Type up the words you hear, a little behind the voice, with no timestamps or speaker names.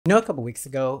You know, a couple weeks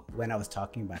ago when I was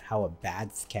talking about how a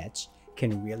bad sketch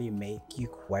can really make you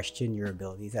question your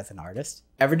abilities as an artist?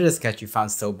 Ever did a sketch you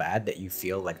found so bad that you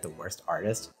feel like the worst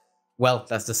artist? Well,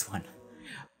 that's this one.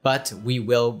 But we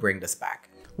will bring this back.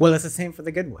 Well, it's the same for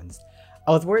the good ones.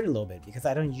 I was worried a little bit because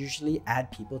I don't usually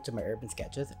add people to my urban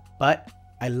sketches, but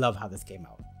I love how this came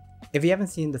out. If you haven't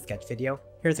seen the sketch video,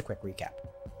 here's a quick recap.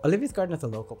 Olivia's Garden is a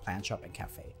local plant shop and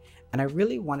cafe, and I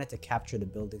really wanted to capture the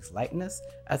building's lightness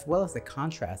as well as the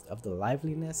contrast of the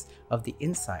liveliness of the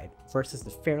inside versus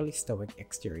the fairly stoic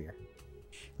exterior.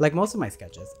 Like most of my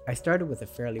sketches, I started with a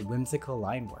fairly whimsical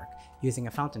line work using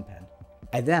a fountain pen.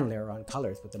 I then layer on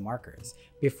colors with the markers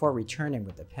before returning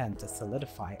with the pen to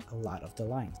solidify a lot of the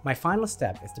lines. My final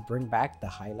step is to bring back the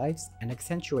highlights and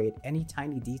accentuate any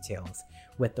tiny details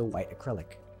with the white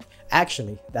acrylic.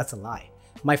 Actually, that's a lie.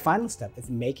 My final step is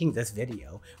making this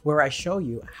video where I show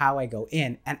you how I go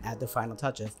in and add the final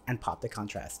touches and pop the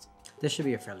contrast. This should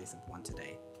be a fairly simple one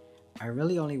today. I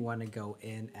really only want to go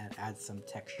in and add some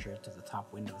texture to the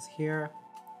top windows here,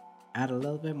 add a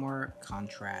little bit more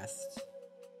contrast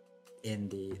in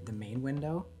the main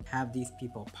window, have these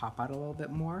people pop out a little bit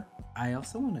more. I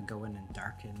also want to go in and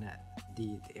darken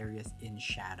the areas in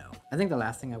shadow. I think the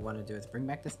last thing I want to do is bring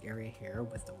back this area here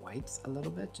with the whites a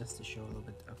little bit, just to show a little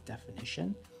bit of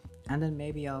definition. And then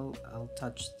maybe I'll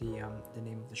touch the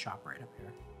name of the shop right up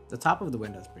here. The top of the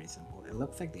window is pretty simple. It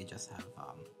looks like they just have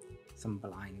some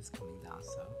blinds coming down,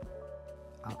 so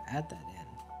I'll add that in,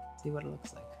 see what it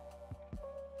looks like.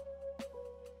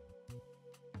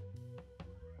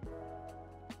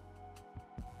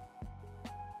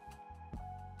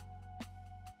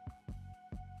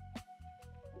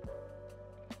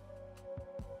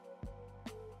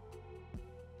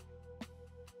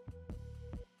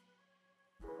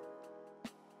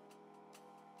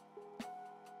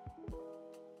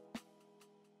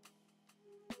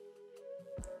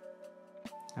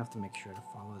 I have to make sure to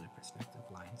follow the perspective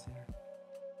lines here.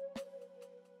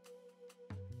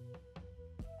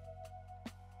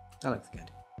 That looks good.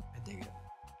 I dig it.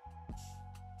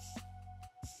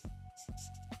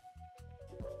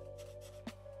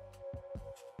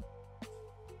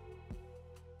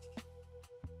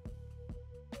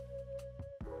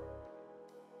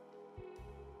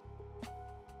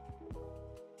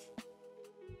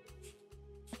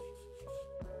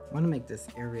 I want to make this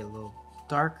area a little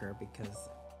darker because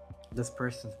this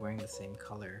person's wearing the same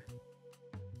color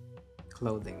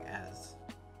clothing as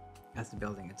the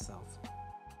building itself.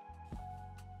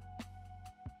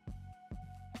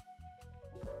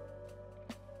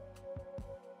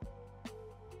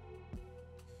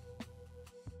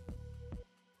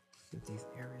 Get these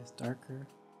areas darker.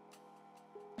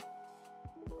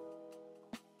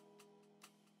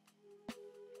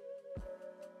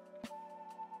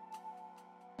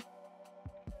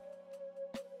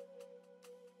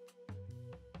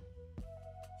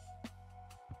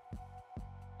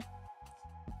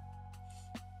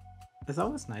 It's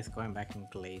always nice going back and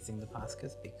glazing the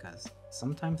Poscas because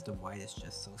sometimes the white is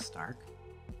just so stark,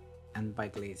 and by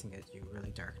glazing it you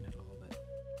really darken it a little bit.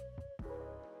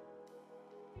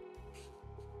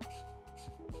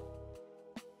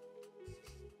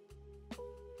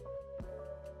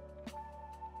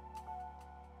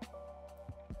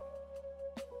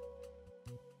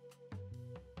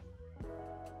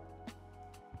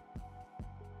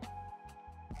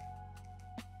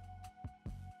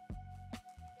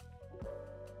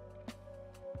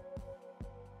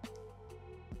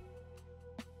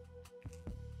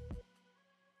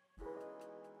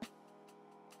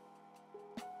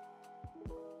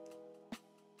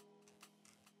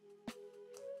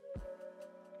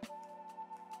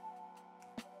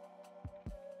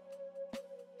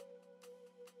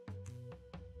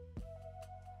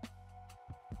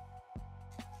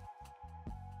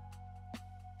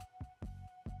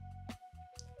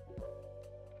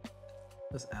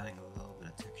 Just adding a little bit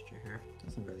of texture here.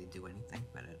 Doesn't really do anything,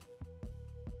 but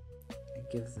it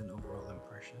gives an overall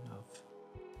impression of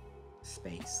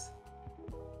space.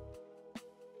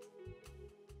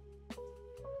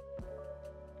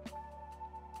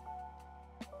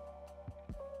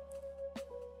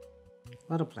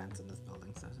 A lot of plants in this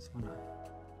building, so I just wanna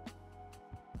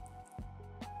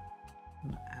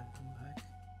add them back.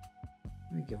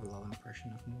 Let me give a little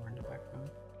impression of more in the background.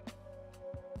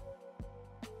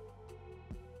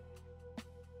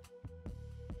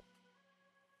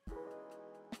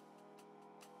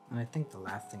 And I think the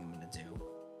last thing I'm going to do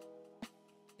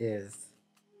is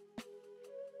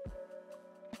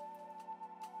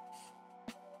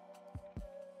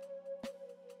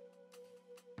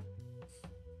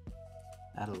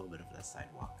add a little bit of the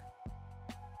sidewalk.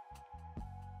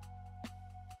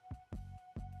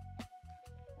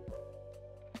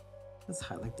 Let's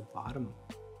highlight the bottom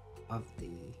of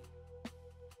the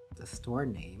store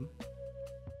name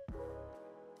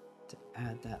to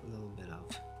add that little bit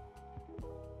of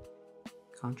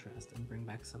contrast and bring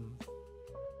back some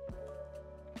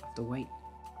of the white.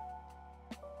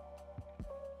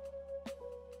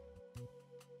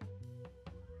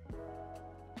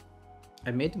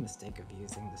 I made the mistake of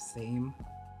using the same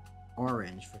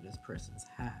orange for this person's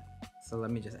hat. So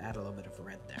let me just add a little bit of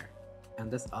red there. And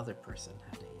this other person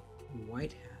had a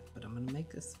white hat, but I'm gonna make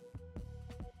this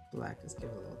black, just give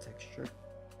it a little texture.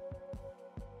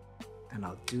 And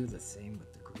I'll do the same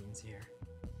with the greens here.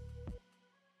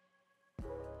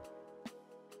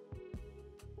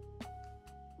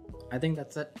 I think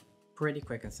that's it. Pretty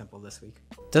quick and simple this week.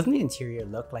 Doesn't the interior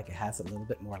look like it has a little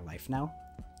bit more life now?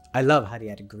 I love how the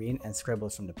added green and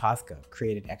scribbles from the Posca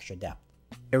created extra depth.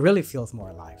 It really feels more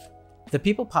alive. The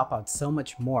people pop out so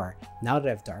much more now that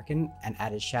I've darkened and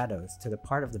added shadows to the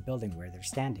part of the building where they're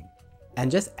standing. And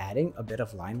just adding a bit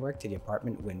of line work to the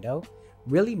apartment window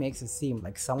really makes it seem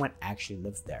like someone actually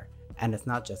lives there, and it's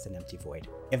not just an empty void.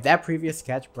 If that previous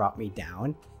sketch brought me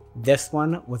down, this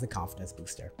one was a confidence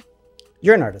booster.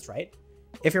 You're an artist, right?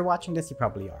 If you're watching this, you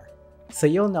probably are. So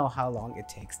you'll know how long it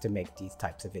takes to make these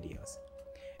types of videos.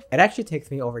 It actually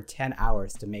takes me over 10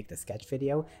 hours to make the sketch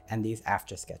video and these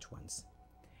after sketch ones.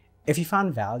 If you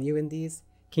found value in these,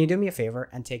 can you do me a favor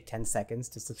and take 10 seconds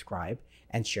to subscribe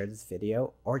and share this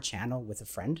video or channel with a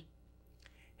friend?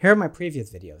 Here are my previous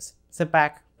videos. Sit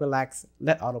back, relax,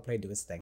 let autoplay do its thing.